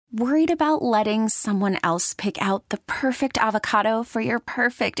Worried about letting someone else pick out the perfect avocado for your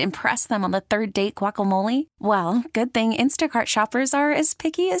perfect impress them on the third date guacamole? Well, good thing Instacart shoppers are as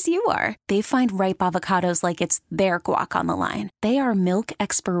picky as you are. They find ripe avocados like it's their guac on the line. They are milk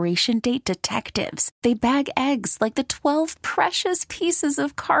expiration date detectives. They bag eggs like the 12 precious pieces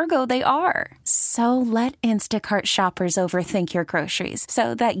of cargo they are. So let Instacart shoppers overthink your groceries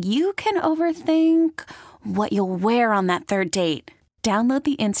so that you can overthink what you'll wear on that third date. Download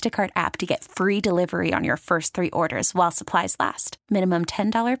the Instacart app to get free delivery on your first 3 orders while supplies last. Minimum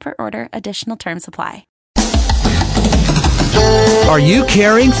 $10 per order. Additional terms apply. Are you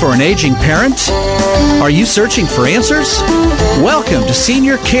caring for an aging parent? Are you searching for answers? Welcome to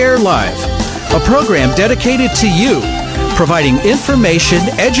Senior Care Live, a program dedicated to you, providing information,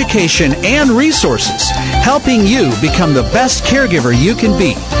 education, and resources, helping you become the best caregiver you can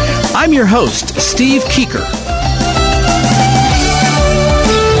be. I'm your host, Steve Keeker.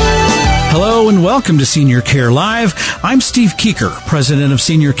 Hello and welcome to Senior Care Live. I'm Steve Keeker, president of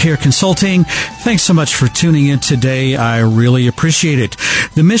Senior Care Consulting. Thanks so much for tuning in today. I really appreciate it.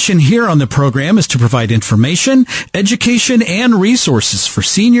 The mission here on the program is to provide information, education, and resources for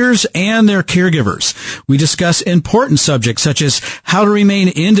seniors and their caregivers. We discuss important subjects such as how to remain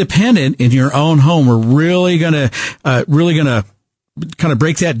independent in your own home. We're really gonna kind of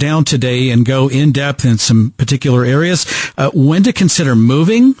break that down today and go in depth in some particular areas. When to consider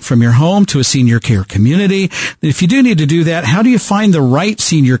moving from your home to a senior care community. If you do need to do that, how do you find the right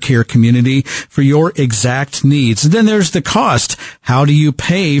senior care community for your exact needs? And then there's the cost. How do you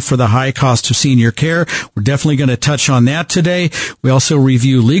pay for the high cost of senior care? We're definitely going to touch on that today. We also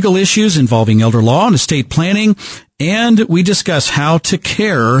review legal issues involving elder law and estate planning, and we discuss how to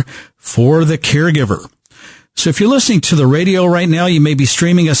care for the caregiver. So if you're listening to the radio right now, you may be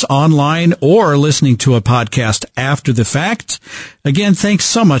streaming us online or listening to a podcast after the fact. Again, thanks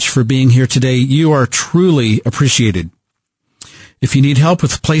so much for being here today. You are truly appreciated. If you need help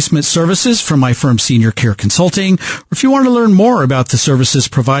with placement services from my firm Senior Care Consulting, or if you want to learn more about the services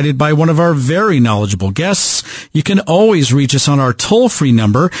provided by one of our very knowledgeable guests, you can always reach us on our toll-free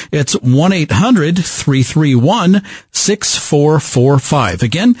number. It's 1-800-331-6445.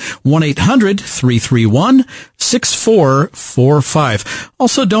 Again, 1-800-331-6445.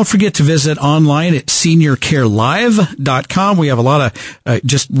 Also, don't forget to visit online at seniorcarelive.com. We have a lot of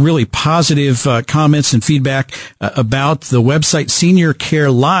just really positive comments and feedback about the website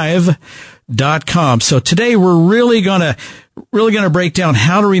seniorcarelive.com. So today we're really going to break down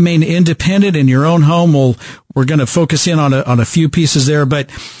how to remain independent in your own home. We're going to focus in on a few pieces there, but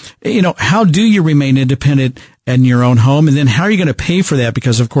how do you remain independent in your own home, and then how are you going to pay for that?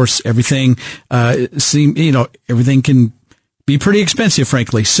 Because of course everything everything can be pretty expensive,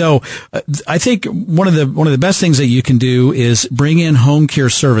 frankly. So I think one of the best things that you can do is bring in home care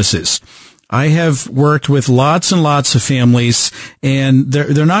services. I have worked with lots and lots of families, and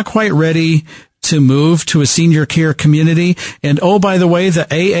they're not quite ready to move to a senior care community. And oh, by the way, the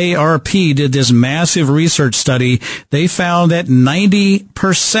AARP did this massive research study. They found that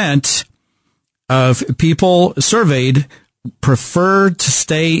 90% of people surveyed preferred to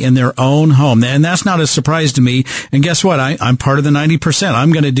stay in their own home. And that's not a surprise to me. And guess what? I'm part of the 90%.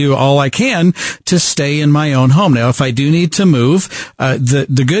 I'm going to do all I can to stay in my own home. Now, if I do need to move,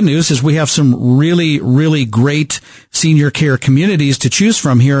 the good news is we have some really, really great senior care communities to choose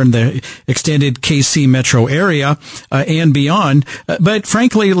from here in the extended KC metro area, and beyond. But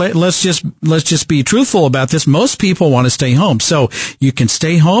frankly, let's just be truthful about this. Most people want to stay home. So you can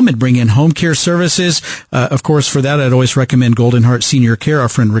stay home and bring in home care services. Of course, for that, I'd always recommend Golden Heart Senior Care, our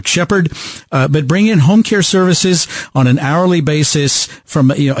friend Rick Shepard. But bring in home care services on an hourly basis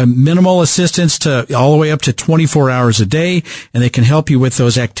from a minimal assistance to all the way up to 24 hours a day, and they can help you with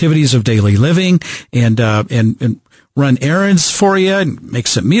those activities of daily living and run errands for you and make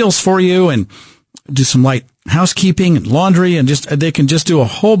some meals for you and do some light housekeeping and laundry, and they can just do a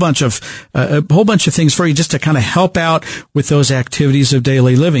whole bunch of things for you just to kind of help out with those activities of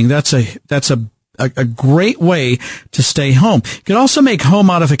daily living. That's a great way to stay home. You can also make home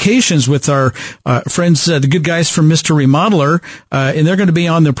modifications with our friends, the good guys from Mr. Remodeler, and they're going to be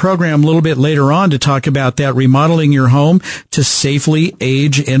on the program a little bit later on to talk about that, remodeling your home to safely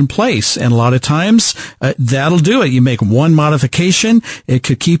age in place. And a lot of times that'll do it. You make one modification, it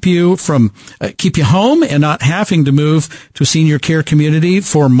could keep you home and not having to move to a senior care community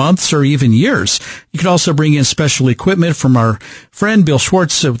for months or even years. You could also bring in special equipment from our friend Bill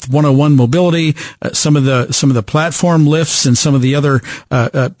Schwartz with 101 Mobility, some of the platform lifts and some of the other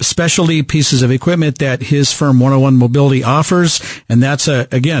specialty pieces of equipment that his firm 101 Mobility offers. And that's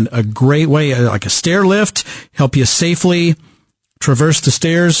again a great way, like a stair lift, help you safely traverse the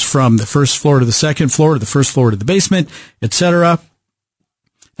stairs from the first floor to the second floor to the first floor to the basement, etc.,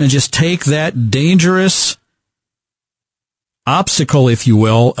 and just take that dangerous obstacle, if you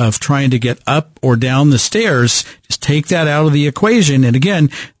will, of trying to get up or down the stairs. Just take that out of the equation. And again,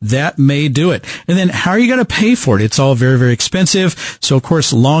 that may do it. And then how are you going to pay for it? It's all very, very expensive. So of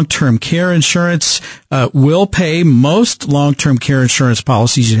course, long-term care insurance will pay. Most long-term care insurance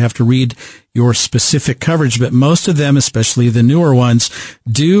policies, you have to read your specific coverage, but most of them, especially the newer ones,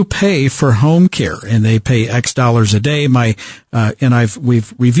 do pay for home care, and they pay X dollars a day.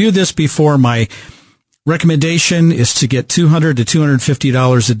 We've reviewed this before. My recommendation is to get $200 to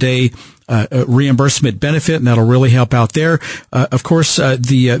 $250 a day reimbursement benefit, and that'll really help out there. Of course,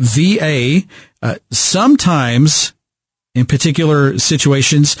 the VA sometimes, in particular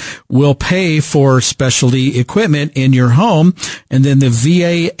situations, will pay for specialty equipment in your home, and then the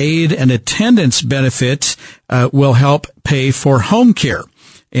VA aid and attendance benefit will help pay for home care.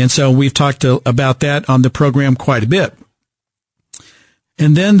 And so we've talked about that on the program quite a bit.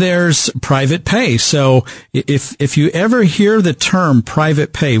 And then there's private pay. So if you ever hear the term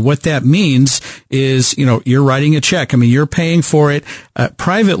private pay, what that means is, you're writing a check. I mean, you're paying for it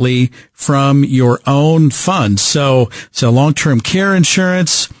privately from your own funds. So long-term care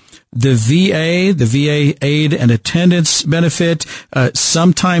insurance, the VA aid and attendance benefit,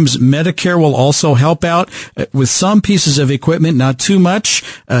 sometimes Medicare will also help out with some pieces of equipment, not too much.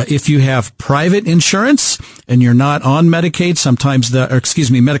 If you have private insurance and you're not on Medicaid, sometimes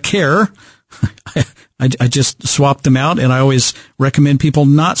Medicare, I just swapped them out, and I always recommend people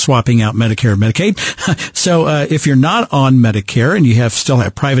not swapping out Medicare and Medicaid. So if you're not on Medicare and you still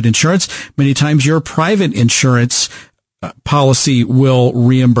have private insurance, many times your private insurance policy will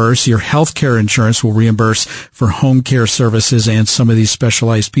reimburse, your health care insurance will reimburse for home care services and some of these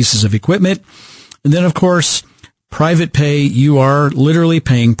specialized pieces of equipment. And then, of course, private pay, you are literally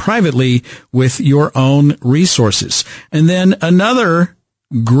paying privately with your own resources. And then another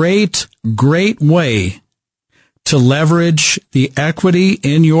great way to leverage the equity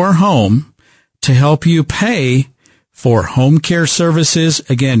in your home to help you pay for home care services.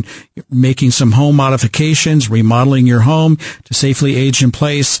 Again, making some home modifications, remodeling your home to safely age in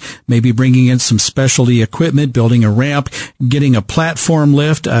place, maybe bringing in some specialty equipment, building a ramp, getting a platform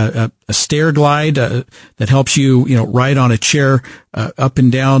lift, a stair glide that helps you, ride on a chair up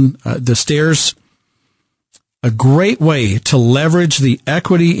and down the stairs. A great way to leverage the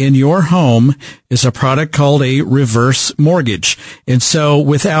equity in your home is a product called a reverse mortgage. And so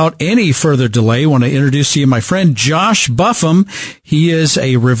without any further delay, I want to introduce to you my friend Josh Buffum. He is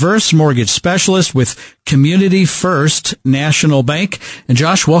a reverse mortgage specialist with Community First National Bank. And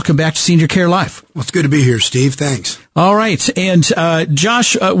Josh, welcome back to Senior Care Live. Well, it's good to be here, Steve. Thanks. All right. And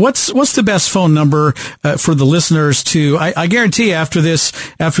Josh, what's the best phone number for the listeners to, I guarantee after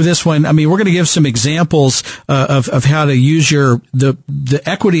this one, I mean, we're going to give some examples of how to use the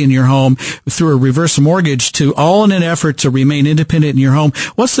equity in your home through a reverse mortgage, to all in an effort to remain independent in your home.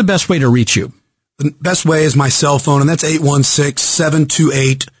 What's the best way to reach you? The best way is my cell phone, and that's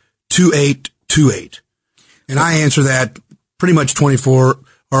 816-728-2828. And I answer that pretty much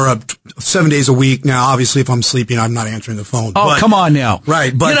 7 days a week. Now, obviously, if I'm sleeping, I'm not answering the phone. Oh, come on now.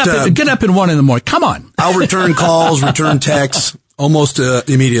 Right. But get up at 1 a.m. Come on. I'll return calls, return texts almost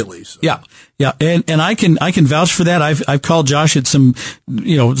immediately. So. Yeah. Yeah. And I can vouch for that. I've called Josh at some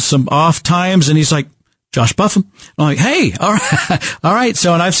off times, and he's like, Josh Buffum. I'm like, hey, all right.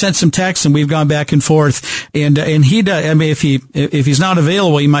 So, and I've sent some texts, and we've gone back and forth. And he does. I mean, if he's not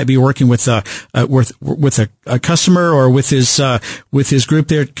available, he might be working with a customer or with his group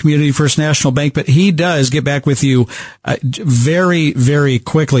there at Community First National Bank. But he does get back with you very, very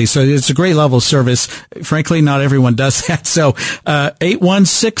quickly. So it's a great level of service. Frankly, not everyone does that. So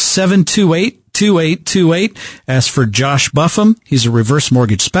 816-728-2828. As for Josh Buffum, he's a reverse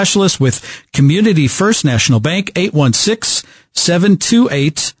mortgage specialist with Community First National Bank,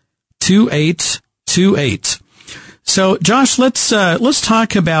 816-728-2828. So, Josh, let's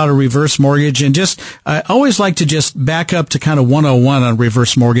talk about a reverse mortgage, and I always like to just back up to kind of 101 on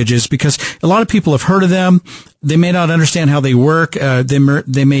reverse mortgages, because a lot of people have heard of them. They may not understand how they work.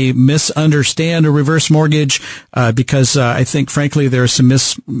 They may misunderstand a reverse mortgage, because I think, frankly, there are some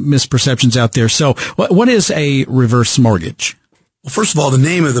misperceptions out there. So, what is a reverse mortgage? Well, first of all, the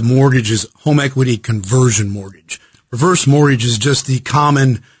name of the mortgage is home equity conversion mortgage. Reverse mortgage is just the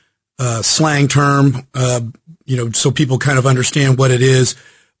common slang term, so people kind of understand what it is.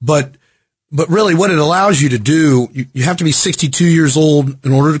 But really what it allows you to do, you have to be 62 years old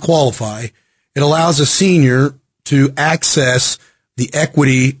in order to qualify. It allows a senior to access the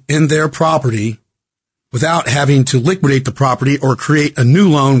equity in their property without having to liquidate the property or create a new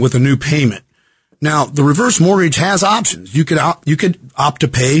loan with a new payment. Now, the reverse mortgage has options. You could opt to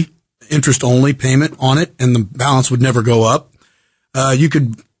pay interest only payment on it and the balance would never go up. You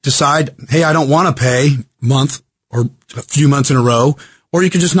could decide, hey, I don't want to pay month or a few months in a row, or you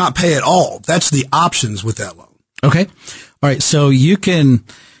could just not pay at all. That's the options with that loan. Okay. All right. So you can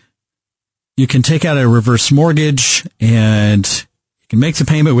take out a reverse mortgage and you can make the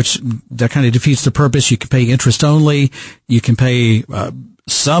payment, which that kind of defeats the purpose. You can pay interest only. You can pay,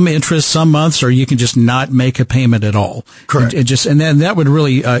 some interest some months, or you can just not make a payment at all. Correct. And then that would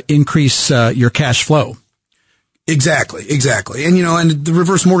really, increase, your cash flow. Exactly. And and the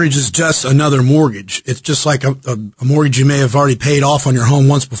reverse mortgage is just another mortgage. It's just like a mortgage you may have already paid off on your home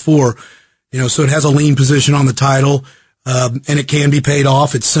once before, so it has a lien position on the title, and it can be paid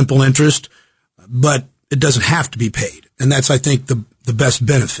off. It's simple interest, but it doesn't have to be paid. And that's, I think, the best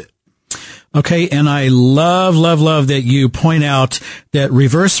benefit. Okay. And I love that you point out that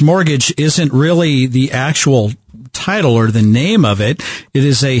reverse mortgage isn't really the actual title or the name of it. It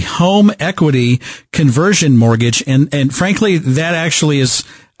is a home equity conversion mortgage. And frankly, that actually is,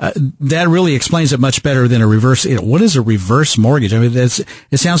 that really explains it much better than a reverse. What is a reverse mortgage? I mean,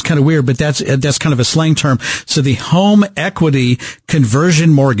 it sounds kind of weird, but that's kind of a slang term. So the home equity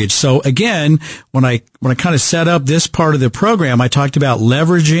conversion mortgage. So again, when I kind of set up this part of the program, I talked about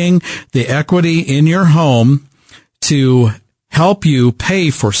leveraging the equity in your home to help you pay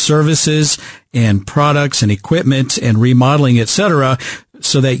for services and products and equipment and remodeling, etc.,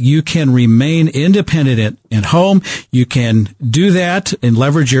 so that you can remain independent at home. You can do that and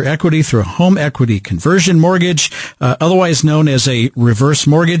leverage your equity through a home equity conversion mortgage, otherwise known as a reverse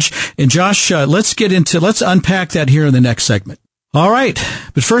mortgage. And Josh, let's unpack that here in the next segment. All right.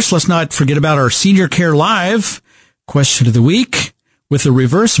 But first, let's not forget about our Senior Care Live question of the week. With a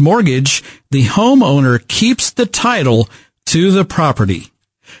reverse mortgage, the homeowner keeps the title to the property.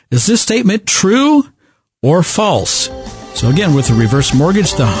 Is this statement true or false? So again, with a reverse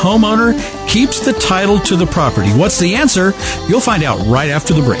mortgage, the homeowner keeps the title to the property. What's the answer? You'll find out right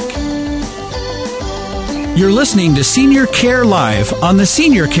after the break. You're listening to Senior Care Live on the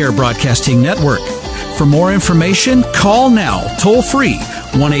Senior Care Broadcasting Network. For more information, call now, toll free,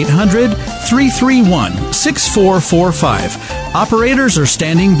 1-800-331-6445. Operators are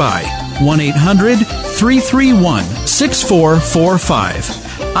standing by,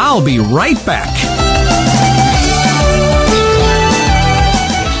 1-800-331-6445. I'll be right back.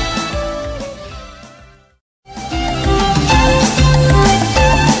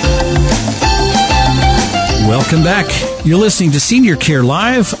 Welcome back. You're listening to Senior Care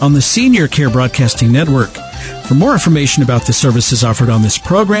Live on the Senior Care Broadcasting Network. For more information about the services offered on this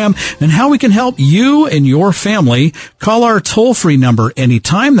program and how we can help you and your family, call our toll-free number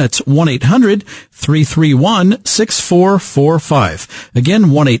anytime. That's 1-800-331-6445. Again,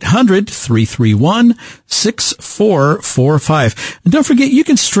 1-800-331-6445. And don't forget, you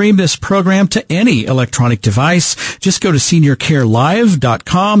can stream this program to any electronic device. Just go to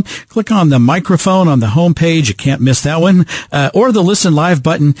seniorcarelive.com, click on the microphone on the homepage. You can't miss that one. Or the Listen Live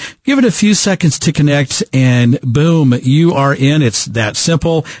button. Give it a few seconds to connect, and boom, you are in. It's that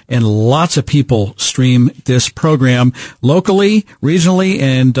simple. And lots of people stream this program locally, regionally,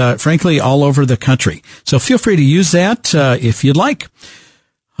 and frankly, all over the country. So feel free to use that if you'd like.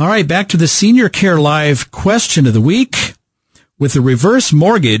 All right, back to the Senior Care Live question of the week. With a reverse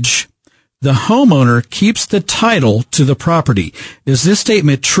mortgage, the homeowner keeps the title to the property. Is this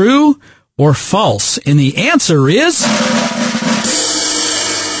statement true or false? And the answer is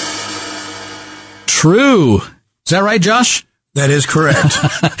true. Is that right, Josh? That is correct.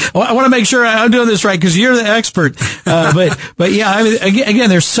 Well, I want to make sure I'm doing this right because you're the expert. But yeah, I mean, again,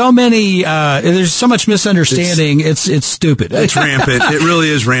 there's so much misunderstanding. It's stupid. It's rampant. It really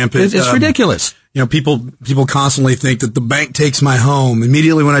is rampant. It's ridiculous. People constantly think that the bank takes my home.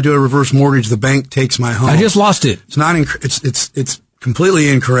 Immediately when I do a reverse mortgage, the bank takes my home. I just lost it. It's not, it's completely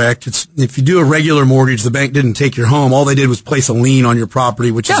incorrect. If you do a regular mortgage, the bank didn't take your home. All they did was place a lien on your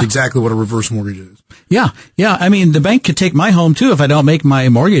property, which is exactly what a reverse mortgage is. Yeah. I mean, the bank could take my home too if I don't make my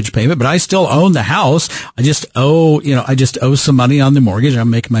mortgage payment, but I still own the house. I just owe some money on the mortgage. I'm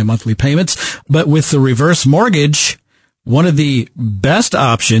making my monthly payments. But with the reverse mortgage, one of the best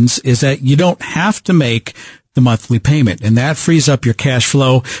options is that you don't have to make the monthly payment, and that frees up your cash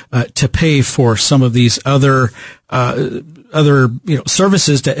flow to pay for some of these other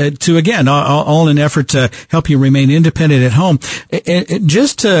services to again, all in an effort to help you remain independent at home. And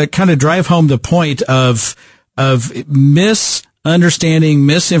just to kind of drive home the point of misunderstanding,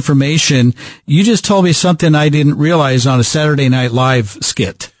 misinformation, you just told me something I didn't realize on a Saturday Night Live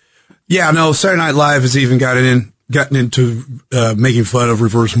skit. Yeah, no, Saturday Night Live has even gotten into making fun of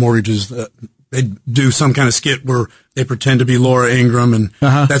reverse mortgages. They do some kind of skit where they pretend to be Laura Ingraham, and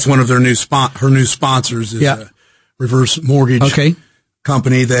that's one of their her new sponsors is a reverse mortgage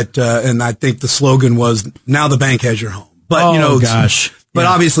company that, and I think the slogan was, now the bank has your home. But,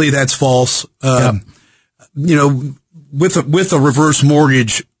 obviously that's false. With a reverse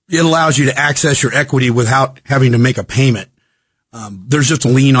mortgage, it allows you to access your equity without having to make a payment. There's just a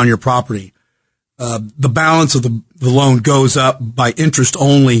lien on your property. The balance of the loan goes up by interest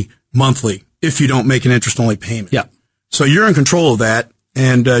only monthly if you don't make an interest only payment. Yeah. So you're in control of that,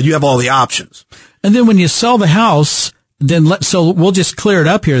 and you have all the options. And then when you sell the house, so we'll just clear it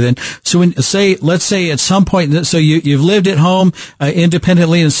up here then. So let's say at some point, so you've lived at home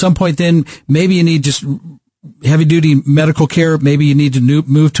independently, and at some point then maybe you need just heavy duty medical care. Maybe you need to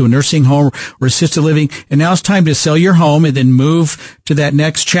move to a nursing home or assisted living. And now it's time to sell your home and then move to that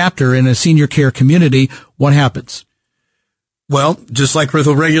next chapter in a senior care community. What happens? Well, just like with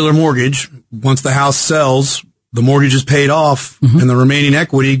a regular mortgage, once the house sells, the mortgage is paid off and the remaining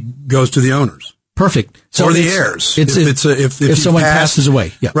equity goes to the owners. Perfect. So or the heirs. If someone passes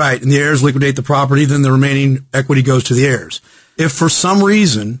away. Yeah. Right. And the heirs liquidate the property, then the remaining equity goes to the heirs. If for some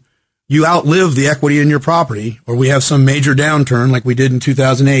reason you outlive the equity in your property, or we have some major downturn like we did in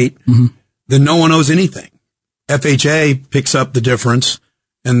 2008, then no one owes anything. FHA picks up the difference,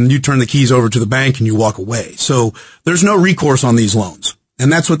 and you turn the keys over to the bank and you walk away. So there's no recourse on these loans. And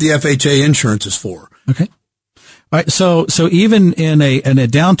that's what the FHA insurance is for. Okay. All right. So even in a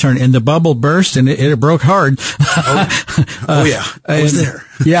downturn, and the bubble burst and it broke hard. Yeah. I was there.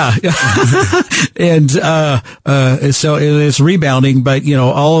 Yeah. And, so it's rebounding, but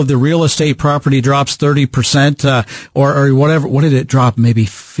all of the real estate property drops 30%, or whatever. What did it drop? Maybe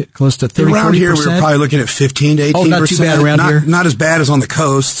close to 30, around 40%? Here, we were probably looking at 15 to 18%. Oh, not too bad around here. Not as bad as on the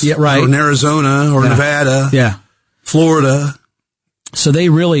coast. Yeah, right. Or in Arizona or Nevada. Yeah. Florida. So they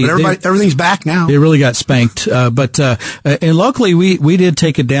really, everything's back now. They really got spanked. And locally we did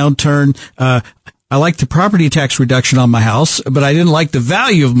take a downturn. I liked the property tax reduction on my house, but I didn't like the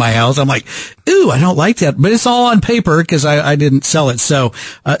value of my house. I'm like, ooh, I don't like that, but it's all on paper because I didn't sell it. So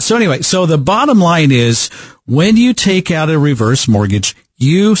anyway, so the bottom line is when you take out a reverse mortgage,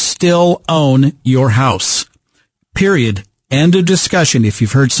 you still own your house. Period. End of discussion. If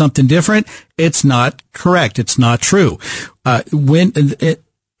you've heard something different, it's not correct. It's not true. When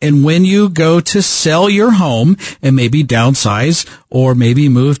you go to sell your home and maybe downsize or maybe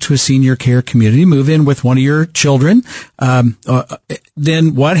move to a senior care community, move in with one of your children,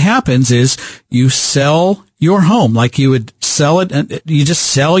 then what happens is you sell your home like you would sell it. You just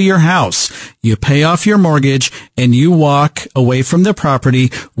sell your house. You pay off your mortgage and you walk away from the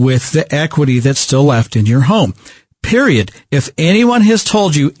property with the equity that's still left in your home. Period. If anyone has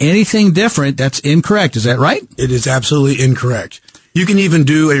told you anything different, that's incorrect. Is that right? It is absolutely incorrect. You can even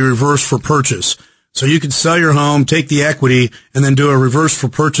do a reverse for purchase. So you can sell your home, take the equity, and then do a reverse for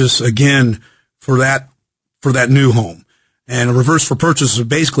purchase again for that new home. And a reverse for purchase would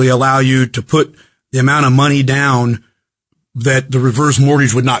basically allow you to put the amount of money down that the reverse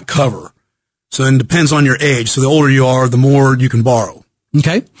mortgage would not cover. So it depends on your age. So the older you are, the more you can borrow.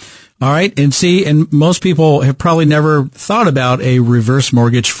 Okay. All right. And most people have probably never thought about a reverse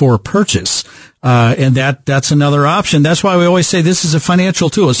mortgage for purchase. And that's another option. That's why we always say this is a financial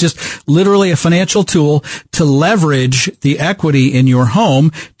tool. It's just literally a financial tool to leverage the equity in your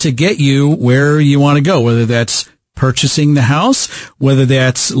home to get you where you want to go, whether that's purchasing the house, whether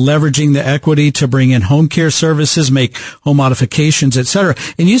that's leveraging the equity to bring in home care services, make home modifications, etc.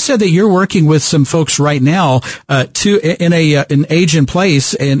 And you said that you're working with some folks right now in an age in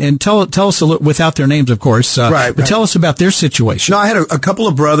place, and tell us a little, without their names, of course. But tell us about their situation. No, I had a couple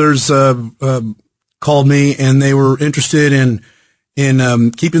of brothers called me, and they were interested in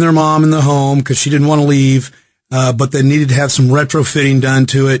keeping their mom in the home because she didn't want to leave. But they needed to have some retrofitting done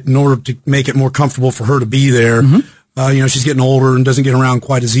to it in order to make it more comfortable for her to be there. She's getting older and doesn't get around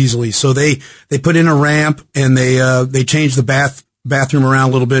quite as easily. So they put in a ramp and they changed the bathroom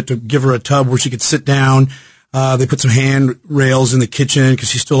around a little bit to give her a tub where she could sit down. They put some hand rails in the kitchen because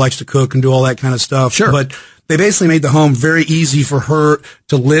she still likes to cook and do all that kind of stuff. Sure. But they basically made the home very easy for her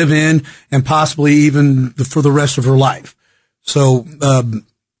to live in and possibly even for the rest of her life. So,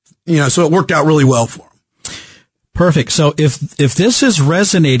 so it worked out really well for her. Perfect. So if this is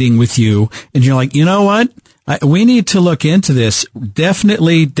resonating with you and you're like, you know what? We need to look into this.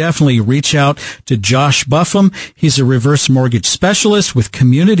 Definitely reach out to Josh Buffum. He's a reverse mortgage specialist with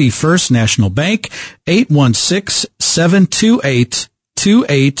Community First National Bank,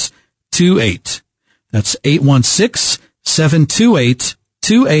 816-728-2828. That's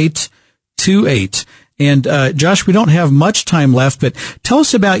 816-728-2828. 2828. And, Josh, we don't have much time left, but tell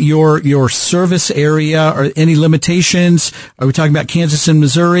us about your service area or any limitations. Are we talking about Kansas and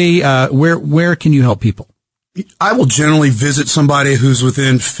Missouri? Where can you help people? I will generally visit somebody who's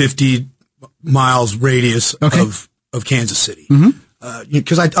within 50 miles radius of Kansas City.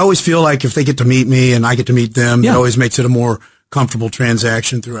 Because I always feel like if they get to meet me and I get to meet them, it always makes it a more comfortable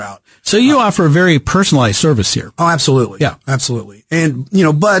transaction throughout. So you offer a very personalized service here. Oh, absolutely. Yeah, absolutely. And,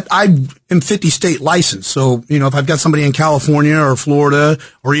 but I am 50 state licensed. So, if I've got somebody in California or Florida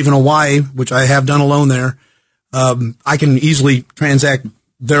or even Hawaii, which I have done a loan there, I can easily transact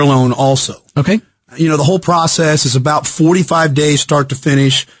their loan also. Okay. The whole process is about 45 days start to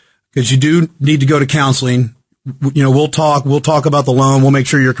finish because you do need to go to counseling. We'll talk about the loan. We'll make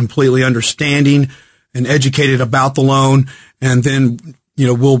sure you're completely understanding and educated about the loan. And then,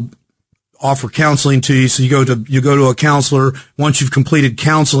 we'll offer counseling to you. So you go to a counselor. Once you've completed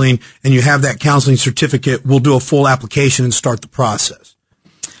counseling and you have that counseling certificate, we'll do a full application and start the process.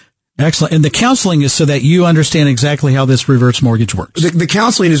 Excellent. And the counseling is so that you understand exactly how this reverse mortgage works. The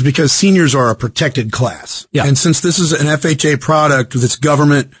counseling is because seniors are a protected class. Yeah. And since this is an FHA product that's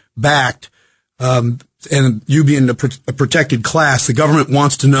government backed, and you being a protected class, the government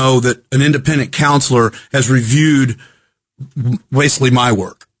wants to know that an independent counselor has reviewed basically my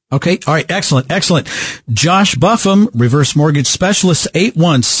work. Okay. All right. Excellent. Josh Buffum, reverse mortgage specialist,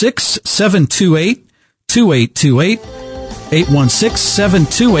 816-728-2828.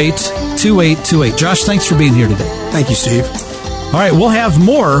 816-728-2828. Josh, thanks for being here today. Thank you, Steve. All right. We'll have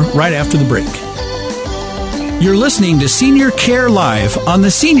more right after the break. You're listening to Senior Care Live on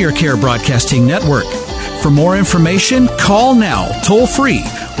the Senior Care Broadcasting Network. For more information, call now, toll free,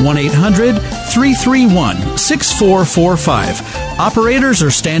 1-800-331-6445. Operators are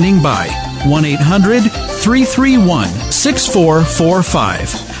standing by,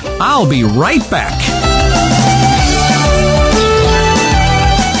 1-800-331-6445. I'll be right back.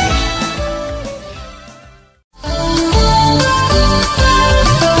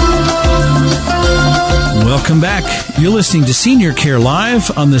 Welcome back. You're listening to Senior Care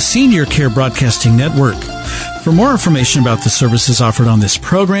Live on the Senior Care Broadcasting Network. For more information about the services offered on this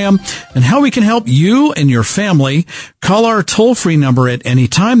program and how we can help you and your family, call our toll-free number at any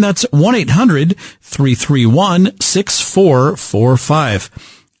time. That's 1-800-331-6445.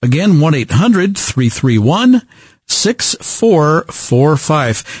 Again,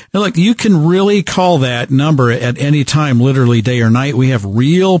 1-800-331-6445. And look, you can really call that number at any time, literally day or night. We have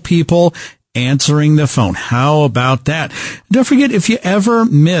real people answering the phone. How about that? Don't forget, if you ever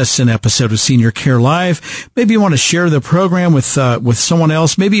miss an episode of Senior Care Live, maybe you want to share the program with someone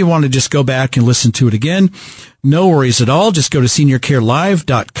else. Maybe you want to just go back and listen to it again. No worries at all. Just go to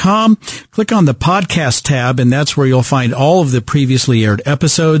seniorcarelive.com, click on the podcast tab, and that's where you'll find all of the previously aired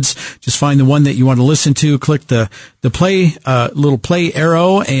episodes. Just find the one that you want to listen to, click the play, little play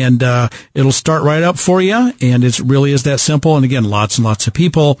arrow, and it'll start right up for you. And it really is that simple. And again, lots and lots of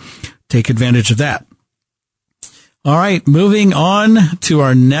people take advantage of that. All right, moving on to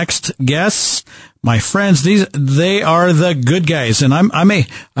our next guests. My friends, they are the good guys, and I may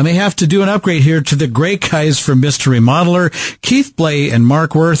have to do an upgrade here to the great guys from Mr. Remodeler, Keith Blay and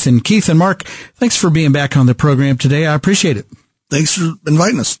Mark Worth. And Keith and Mark, thanks for being back on the program today. I appreciate it. Thanks for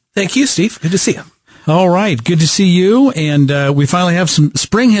inviting us. Thank you, Steve. Good to see you. All right, good to see you. And we finally have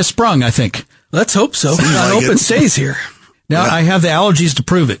spring has sprung, I think. Let's hope so. I hope it stays here. Now, I have the allergies to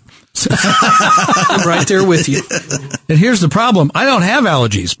prove it. I'm right there with you. And here's the problem. I don't have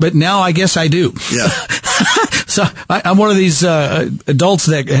allergies, but now I guess I do. Yeah. So I'm one of these adults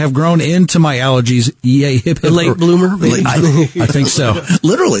that have grown into my allergies. Yay, hip, hip. Late bloomer? I think so.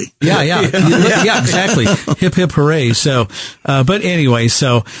 Literally. Yeah, exactly. Hip, hip, hooray. So, but anyway,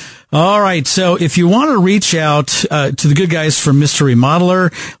 so... All right. So if you want to reach out to the good guys from Mr.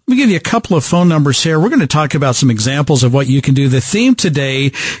 Remodeler, let me give you a couple of phone numbers here. We're going to talk about some examples of what you can do. The theme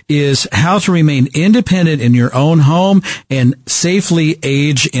today is how to remain independent in your own home and safely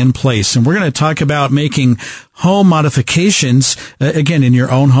age in place. And we're going to talk about making home modifications, again, in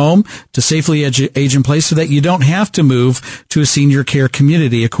your own home to safely age in place so that you don't have to move to a senior care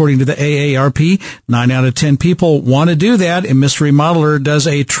community. According to the AARP, 9 out of 10 people want to do that, and Mr. Remodeler does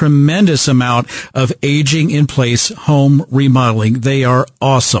a tremendous amount of aging in place home remodeling. They are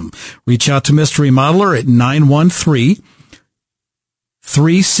awesome. Reach out to Mr. Remodeler at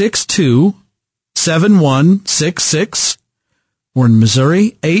 913-362-7166, or in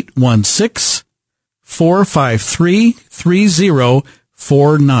Missouri,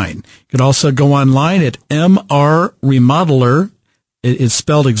 816-453-3049. You could also go online at MR Remodeler. It's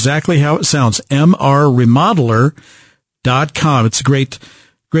spelled exactly how it sounds, mrremodeler.com. It's a great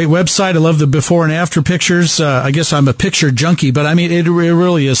Great website. I love the before and after pictures. I guess I'm a picture junkie, but I mean, it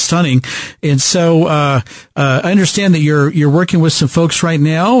really is stunning. And so, I understand that you're working with some folks right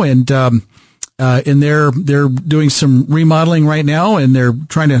now, and they're doing some remodeling right now, and they're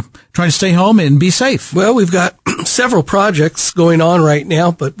trying to stay home and be safe. Well, we've got several projects going on right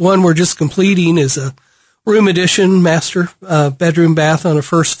now, but one we're just completing is a room addition, master bedroom bath on a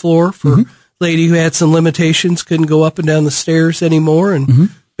first floor for a lady who had some limitations, couldn't go up and down the stairs anymore, and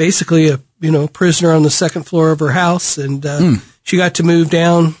basically a prisoner on the second floor of her house, and she got to move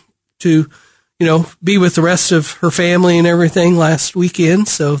down to be with the rest of her family and everything last weekend.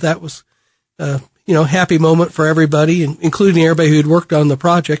 So that was happy moment for everybody, including everybody who had worked on the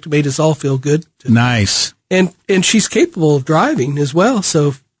project. It made us all feel good. Nice. And she's capable of driving as well.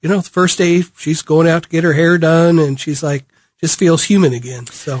 So the first day she's going out to get her hair done, and she's like, just feels human again.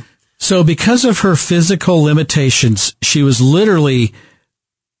 So because of her physical limitations, she was literally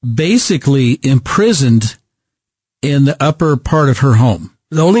basically imprisoned in the upper part of her home.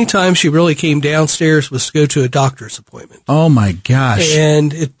 The only time she really came downstairs was to go to a doctor's appointment. Oh my gosh.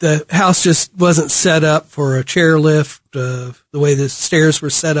 And the house just wasn't set up for a chairlift, the way the stairs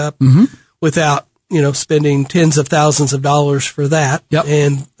were set up without, spending tens of thousands of dollars for that. Yep.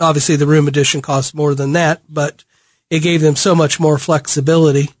 And obviously the room addition cost more than that, but it gave them so much more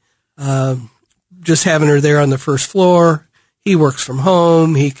flexibility. Just having her there on the first floor. He works from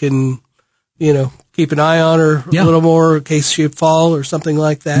home. He can, keep an eye on her a little more in case she'd fall or something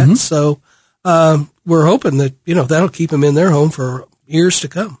like that. So, we're hoping that, that'll keep him in their home for years to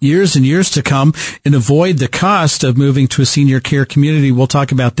come. Years and years to come, and avoid the cost of moving to a senior care community. We'll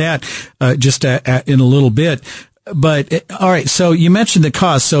talk about that, just in a little bit. But, all right, so you mentioned the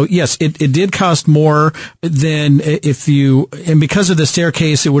cost. So, yes, it did cost more than and because of the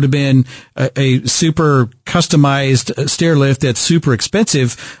staircase, it would have been a super customized stair lift that's super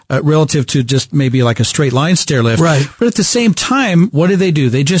expensive, relative to just maybe like a straight line stair lift. Right. But at the same time, what did they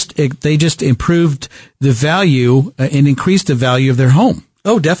do? They just improved the value and increased the value of their home.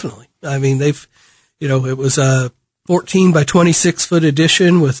 Oh, definitely. I mean, it was a 14 by 26 foot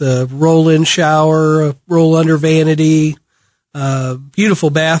addition with a roll-in shower, a roll-under vanity, beautiful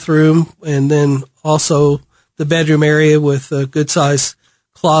bathroom, and then also the bedroom area with good-sized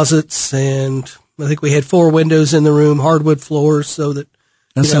closets. And I think we had 4 windows in the room, hardwood floors, so that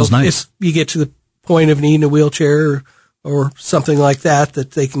sounds nice. If you get to the point of needing a wheelchair or something like that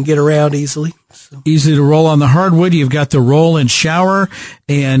they can get around easily. So. Easy to roll on the hardwood. You've got the roll-in shower,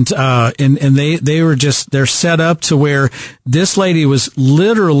 and they're set up to where this lady was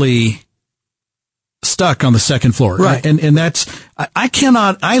literally stuck on the second floor. Right. And that's,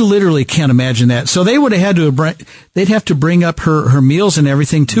 I literally can't imagine that. So they would have had they'd have to bring up her meals and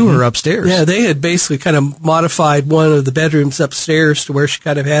everything to her upstairs. Yeah, they had basically kind of modified one of the bedrooms upstairs to where she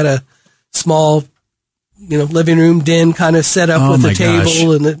kind of had a small living room den kind of set up with a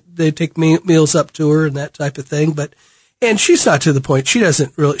table, and they take meals up to her and that type of thing. And she's not to the point. She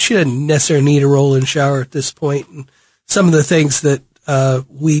doesn't necessarily need a roll-in shower at this point. And some of the things that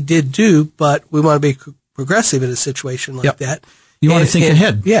we did do, but we want to be progressive in a situation like that. You want to think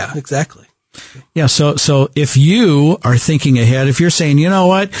ahead. Yeah, exactly. Yeah. So if you are thinking ahead, if you're saying, you know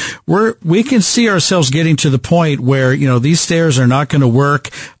what, we can see ourselves getting to the point where, these stairs are not going to work.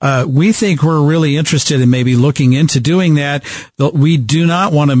 We think we're really interested in maybe looking into doing that. We do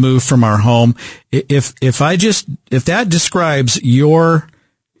not want to move from our home. If that describes your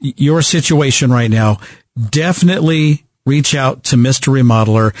situation right now, definitely reach out to Mr.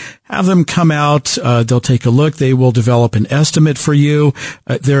 Remodeler. Have them come out. They'll take a look. They will develop an estimate for you.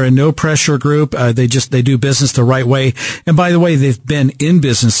 They're a no pressure group. They do business the right way. And by the way, they've been in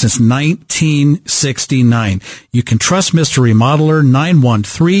business since 1969. You can trust Mr. Remodeler,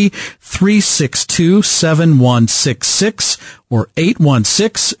 913-362-7166 or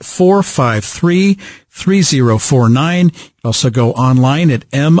 816-453-3049. Also go online at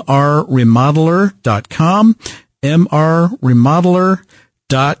mrremodeler.com.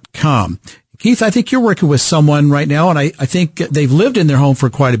 mrremodeler.com. Keith, I think you're working with someone right now, and I think they've lived in their home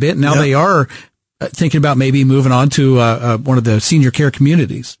for quite a bit. Now they are thinking about maybe moving on to one of the senior care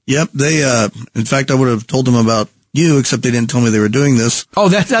communities. Yep. They, in fact, I would have told them about you, except they didn't tell me they were doing this. Oh,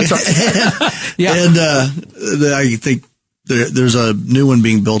 that's right. Yeah. And I think there's a new one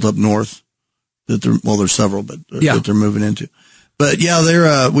being built up north that there's several, but that they're moving into. But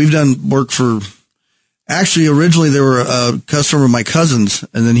yeah, we've done work for. Actually, originally they were a customer of my cousin's,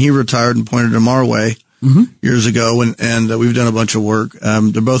 and then he retired and pointed them our way years ago, and we've done a bunch of work.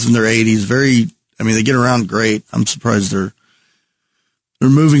 They're both in their 80s. They get around great. I'm surprised they're they're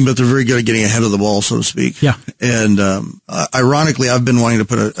moving, but they're very good at getting ahead of the ball, so to speak. Yeah. And ironically, I've been wanting to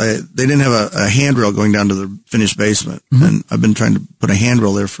put they didn't have a handrail going down to the finished basement, and I've been trying to put a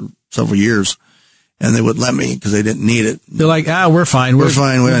handrail there for several years, and they wouldn't let me because they didn't need it. They're like, we're fine. We're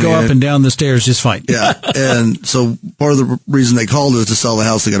fine. We go up and down the stairs just fine. Yeah. And so part of the reason they called is to sell the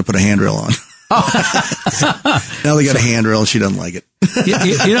house, they got to put a handrail on. Now they got a handrail. She doesn't like it.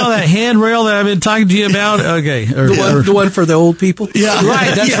 You know that handrail that I've been talking to you about? Okay. The one for the old people? Yeah.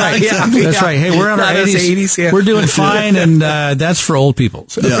 Right. That's right. Exactly. That's right. Hey, we're on our 80s. Yeah. We're doing fine, and that's for old people.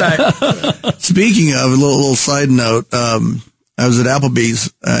 So. Yeah. Right. Speaking of, a little side note, I was at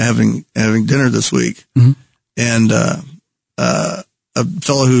Applebee's having dinner this week, and a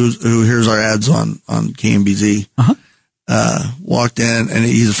fellow who hears our ads on KMBZ walked in, and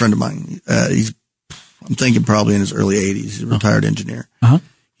he's a friend of mine. I'm thinking probably in his early 80s. He's a retired engineer.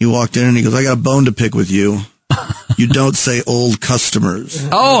 He walked in and he goes, "I got a bone to pick with you. You don't say old customers."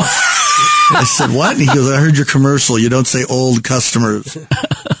 Oh. I said, "What?" And he goes, "I heard your commercial. You don't say old customers."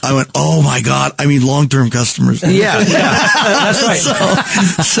 I went, "Oh my God. I mean, long-term customers." Yeah. That's right.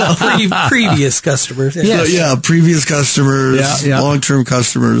 So previous customers. Yeah. Previous customers, long-term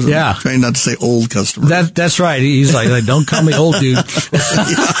customers. Yeah. Trying not to say old customers. That's right. He's like, "Don't call me old, dude."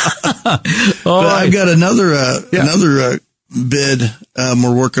 But I've got another bid,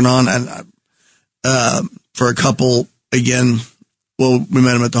 we're working on, and, for a couple again. Well, we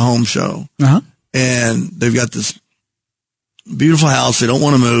met them at the home show, and they've got this beautiful house. They don't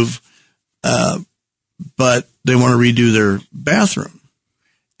want to move, but they want to redo their bathroom,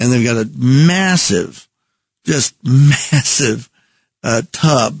 and they've got a massive jacuzzi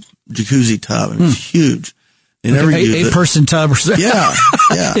tub. It's huge. They never use it. 8-person tub or something. Yeah.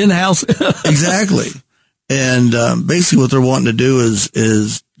 In the house. Exactly. And basically what they're wanting to do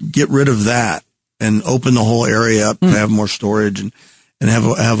is get rid of that and open the whole area up to have more storage and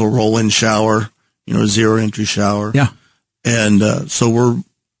have a roll-in shower, a zero entry shower. Yeah. And so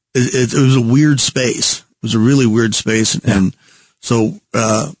it was a weird space. It was a really weird space. And so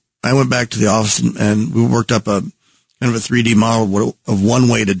I went back to the office and we worked up a kind of a 3D model of one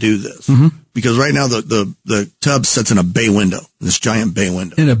way to do this. Because right now the tub sits in a bay window, this giant bay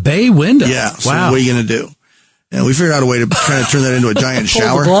window. In a bay window? Yeah. So wow. what are you going to do? And we figured out a way to kind of turn that into a giant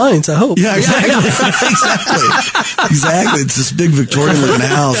shower. Pull the blinds, I hope. Yeah, exactly. Exactly. It's this big Victorian looking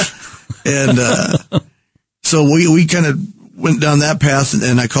house. And, so we kind of went down that path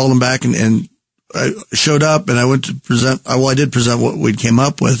and I called them back and I showed up and I went to present. I did present what we came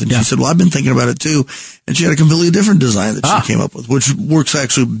up with. And she said, "Well, I've been thinking about it too." And she had a completely different design that she came up with, which works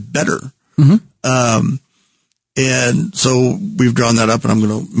actually better. And so we've drawn that up and I'm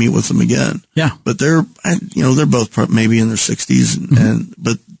going to meet with them again. Yeah. But they're both maybe in their 60s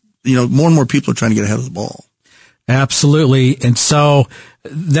but more and more people are trying to get ahead of the ball. Absolutely. And so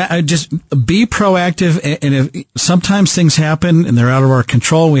that just be proactive. And if sometimes things happen and they're out of our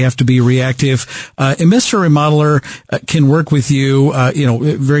control, we have to be reactive. And Mr. Remodeler can work with you,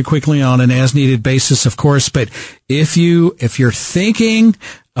 very quickly on an as needed basis, of course. But if you're thinking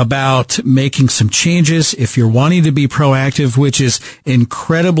about making some changes, if you're wanting to be proactive, which is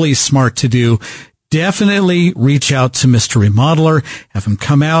incredibly smart to do, definitely reach out to Mr. Remodeler, have him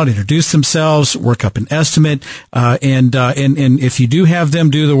come out, introduce themselves, work up an estimate, and if you do have them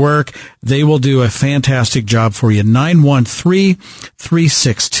do the work, they will do a fantastic job for you.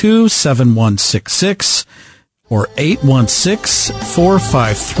 913-362-7166 or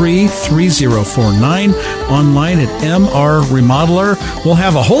 816-453-3049, online at MR Remodeler. We'll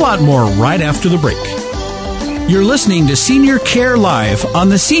have a whole lot more right after the break. You're listening to Senior Care Live on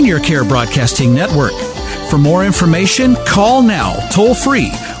the Senior Care Broadcasting Network. For more information, call now, toll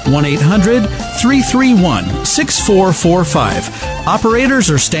free, 1-800-331-6445. Operators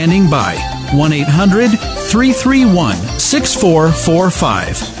are standing by,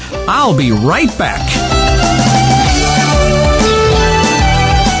 1-800-331-6445. I'll be right back.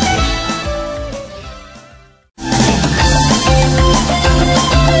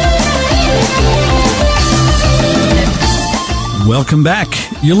 Welcome back.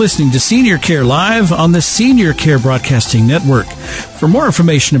 You're listening to Senior Care Live on the Senior Care Broadcasting Network. For more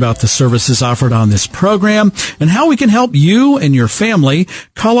information about the services offered on this program and how we can help you and your family,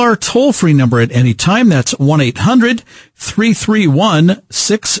 call our toll-free number at any time. That's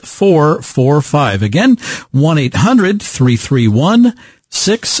 1-800-331-6445. Again,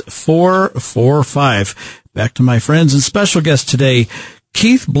 1-800-331-6445. Back to my friends and special guest today,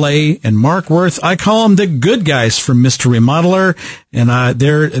 Keith Blay and Mark Worth. I call them the good guys from Mr. Remodeler. And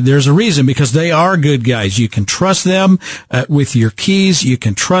there's a reason, because they are good guys. You can trust them with your keys. You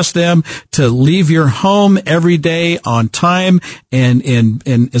can trust them to leave your home every day on time and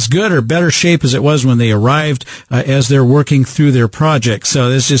in as good or better shape as it was when they arrived as they're working through their project. So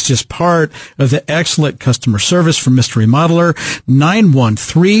this is just part of the excellent customer service from Mr. Remodeler.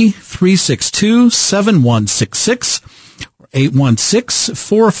 913-362-7166.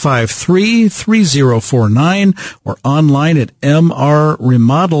 816-453-3049 or online at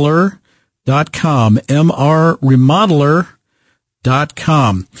mrremodeler.com.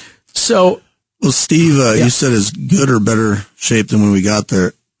 mrremodeler.com. So, well, Steve, you said it's good or better shape than when we got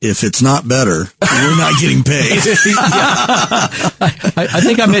there. If it's not better, we're not getting paid. I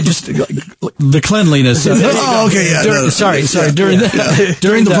think I meant just the cleanliness. Oh, okay, yeah. During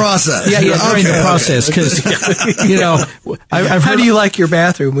the process. During the process, because I've heard. How do you like your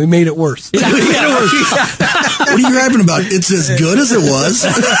bathroom? We made it worse. What are you rapping about? It's as good as it was.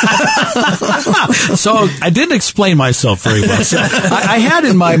 So I didn't explain myself very well. So I had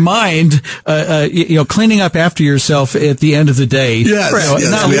in my mind, cleaning up after yourself at the end of the day. Yes.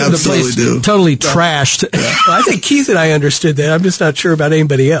 We absolutely do. Totally trashed. Yeah. Well, I think Keith and I understood that. I'm just not sure about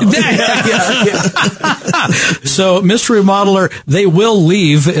anybody else. So, Mr. Remodeler, they will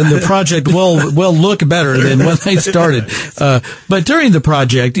leave, and the project will look better than when they started. But during the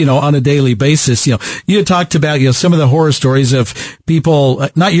project, on a daily basis, you had talked about some of the horror stories of people,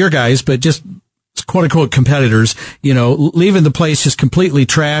 not your guys, but just quote unquote competitors, leaving the place just completely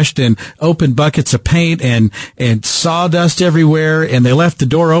trashed and open buckets of paint and sawdust everywhere. And they left the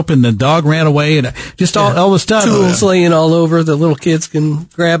door open. The dog ran away and just all the stuff. Tools laying all over the little kids can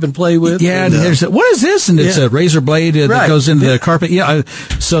grab and play with. Yeah. And there's what is this? And it's a razor blade that goes into the carpet. Yeah.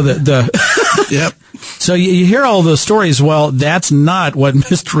 So yep. So you hear all those stories. Well, that's not what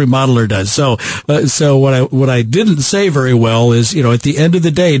Mr. Remodeler does. So what I didn't say very well is, at the end of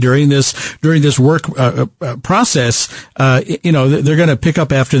the day, during this work process, they're going to pick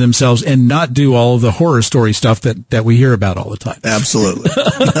up after themselves and not do all of the horror story stuff that we hear about all the time. Absolutely.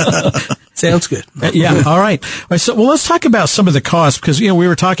 Sounds good. Yeah. All right. So, let's talk about some of the costs, because, we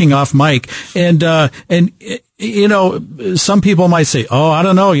were talking off mic and some people might say, oh, I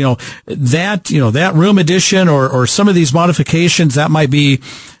don't know, that room addition or some of these modifications that might be,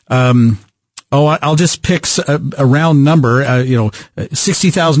 I'll just pick a round number,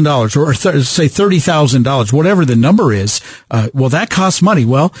 $60,000 or say $30,000, whatever the number is. Well, that costs money.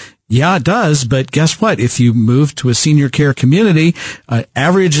 Well, yeah, it does. But guess what? If you move to a senior care community,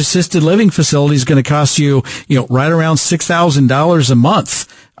 average assisted living facility is going to cost you, right around $6,000 a month.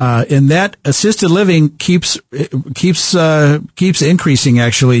 And that assisted living keeps increasing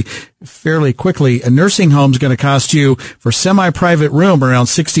actually fairly quickly. A nursing home is going to cost you for semi-private room around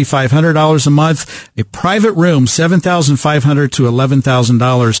 $6,500 a month. A private room, $7,500 to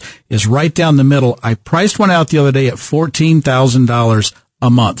 $11,000 is right down the middle. I priced one out the other day at $14,000 a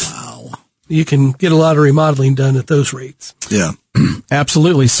month. Wow. You can get a lot of remodeling done at those rates. Yeah.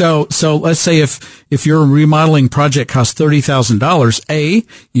 Absolutely. So let's say if your remodeling project costs $30,000,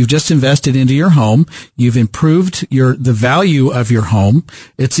 you've just invested into your home. You've improved the value of your home.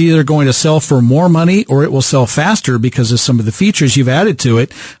 It's either going to sell for more money or it will sell faster because of some of the features you've added to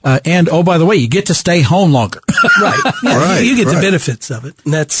it. And oh, by the way, you get to stay home longer. Right. Yeah, right. You get the benefits of it.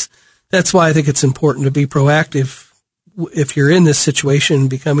 And that's why I think it's important to be proactive if you're in this situation,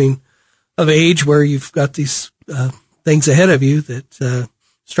 becoming of age where you've got these, things ahead of you that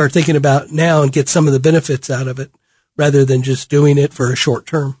start thinking about now and get some of the benefits out of it rather than just doing it for a short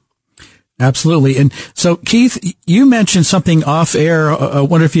term. Absolutely. And so, Keith, you mentioned something off air. I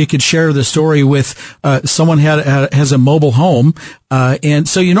wonder if you could share the story with someone has a mobile home. And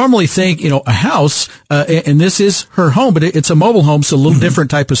so you normally think, a house, and this is her home, but it's a mobile home, so a little different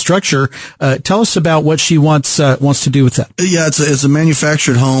type of structure. Tell us about what she wants to do with that. Yeah, it's a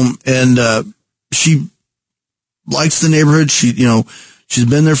manufactured home, and she likes the neighborhood. She's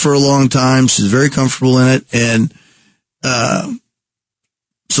been there for a long time. She's very comfortable in it. And,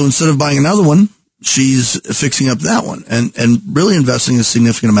 so instead of buying another one, she's fixing up that one and really investing a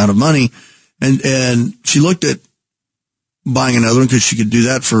significant amount of money. And she looked at buying another one because she could do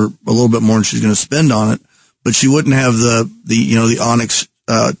that for a little bit more than she's going to spend on it. But she wouldn't have the Onyx,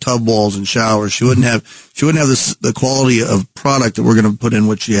 tub walls and showers. She wouldn't have the quality of product that we're going to put in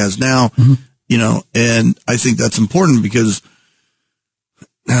what she has now. Mm-hmm. And I think that's important because,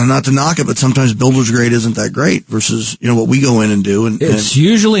 not to knock it, but sometimes builder's grade isn't that great versus, what we go in and do. And it's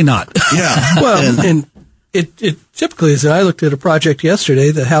usually not. Yeah. Well, and it typically is. I looked at a project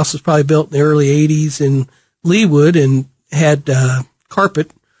yesterday. The house was probably built in the early 80s in Leawood and had,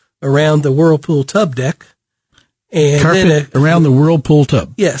 carpet around the Whirlpool tub deck. And carpet around the Whirlpool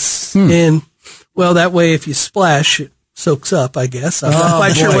tub. Yes. And, well, that way if you splash, it soaks up, I guess. I'm not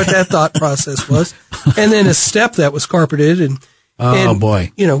quite sure what that thought process was. And then a step that was carpeted. And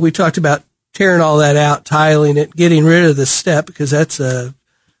boy. You know, we talked about tearing all that out, tiling it, getting rid of the step, because that's a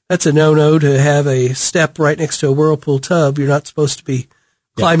no-no to have a step right next to a Whirlpool tub. You're not supposed to be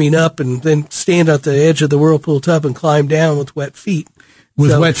climbing up and then stand at the edge of the Whirlpool tub and climb down with wet feet.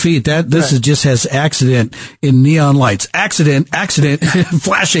 With wet feet, this just has accident in neon lights. Accident,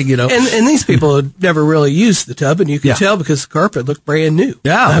 flashing, you know. And these people had never really used the tub, and you could tell because the carpet looked brand new.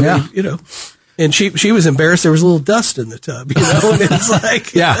 I mean, you know. And she was embarrassed. There was a little dust in the tub, you know, and it's like.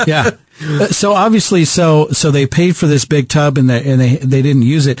 So obviously, so they paid for this big tub and they didn't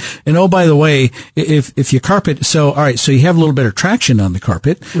use it. And oh, by the way, if you carpet, so you have a little bit of traction on the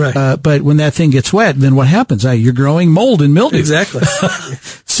carpet. Right. But when that thing gets wet, then what happens? You're growing mold and mildew. Exactly.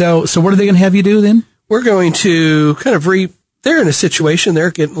 So what are they going to have you do then? We're going to kind of they're in a situation,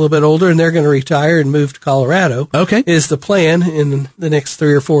 they're getting a little bit older and they're going to retire and move to Colorado. Okay. Is the plan in the next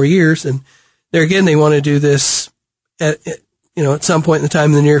 3 or 4 years. And there again, they want to do this at some point in the time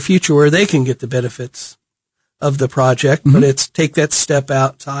in the near future where they can get the benefits of the project, but it's take that step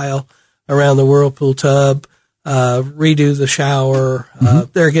out tile around the Whirlpool tub, redo the shower.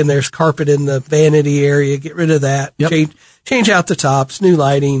 There again, there's carpet in the vanity area. Get rid of that. Yep. Change out the tops, new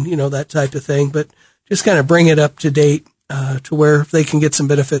lighting, you know, that type of thing, but just kind of bring it up to date, to where they can get some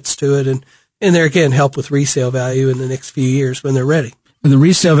benefits to it. And there again, help with resale value in the next few years when they're ready. And the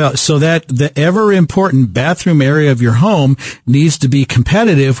resale value, so that the ever important bathroom area of your home needs to be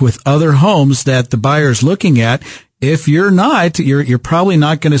competitive with other homes that the buyer's looking at. If you're not, you're probably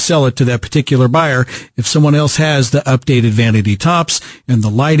not going to sell it to that particular buyer if someone else has the updated vanity tops and the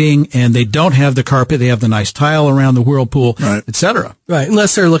lighting and they don't have the carpet, they have the nice tile around the Whirlpool, et cetera. Right.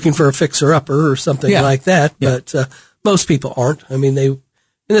 Unless they're looking for a fixer-upper or something like that. Yeah. But most people aren't. I mean, and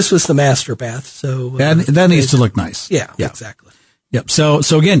this was the master bath, so. That needs to look nice. Yeah, exactly. Yep. So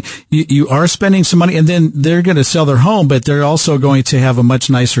again, you are spending some money and then they're going to sell their home, but they're also going to have a much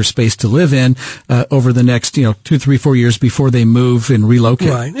nicer space to live in, over the next, 2, 3, 4 years before they move and relocate.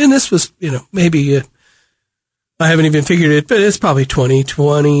 Right. And this was, maybe, I haven't even figured it, but it's probably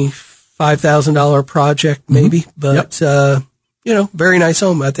 $25,000 project maybe, but, very nice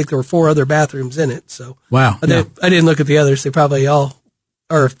home. I think there were 4 other bathrooms in it. So wow. I didn't look at the others. They probably all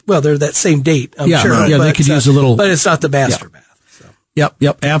are, they're that same date. I'm sure. Right. Yeah. They could use a little, but it's not the master bath.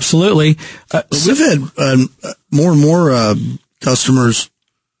 Yep, absolutely. We've had more and more customers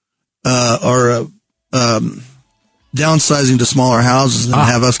are downsizing to smaller houses and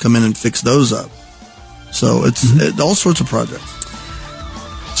have us come in and fix those up. So it's all sorts of projects.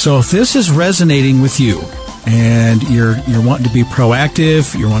 So if this is resonating with you and you're wanting to be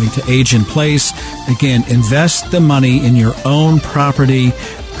proactive, you're wanting to age in place, again, invest the money in your own property.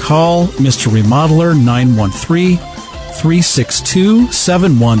 Call Mr. Remodeler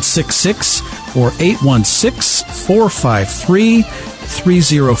 913-362-7166 or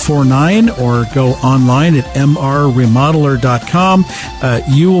 816-453-3049 or go online at mrremodeler.com.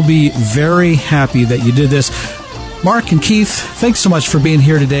 You will be very happy that you did this. Mark and Keith, thanks so much for being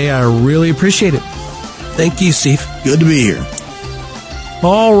here today. I really appreciate it. Thank you, Steve. Good to be here.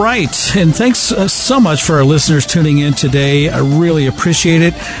 All right. And thanks so much for our listeners tuning in today. I really appreciate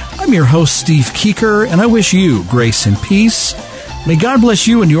it. I'm your host, Steve Keeker, and I wish you grace and peace. May God bless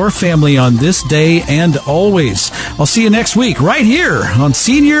you and your family on this day and always. I'll see you next week right here on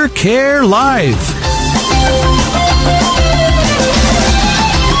Senior Care Live.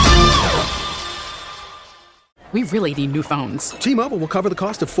 We really need new phones. T-Mobile will cover the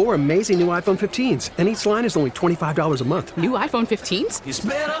cost of 4 amazing new iPhone 15s, and each line is only $25 a month. New iPhone 15s? It's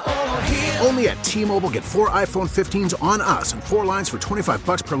better over here. Only at T-Mobile, get 4 iPhone 15s on us and 4 lines for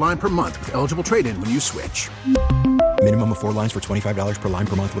 $25 per line per month with eligible trade-in when you switch. Minimum of 4 lines for $25 per line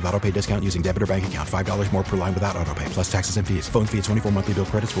per month with autopay discount using debit or bank account. $5 more per line without autopay, plus taxes and fees. Phone fee at 24 monthly bill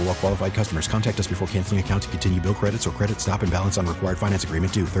credits for well-qualified customers. Contact us before canceling account to continue bill credits or credit stop and balance on required finance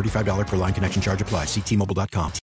agreement due. $35 per line connection charge applies. See T-Mobile.com.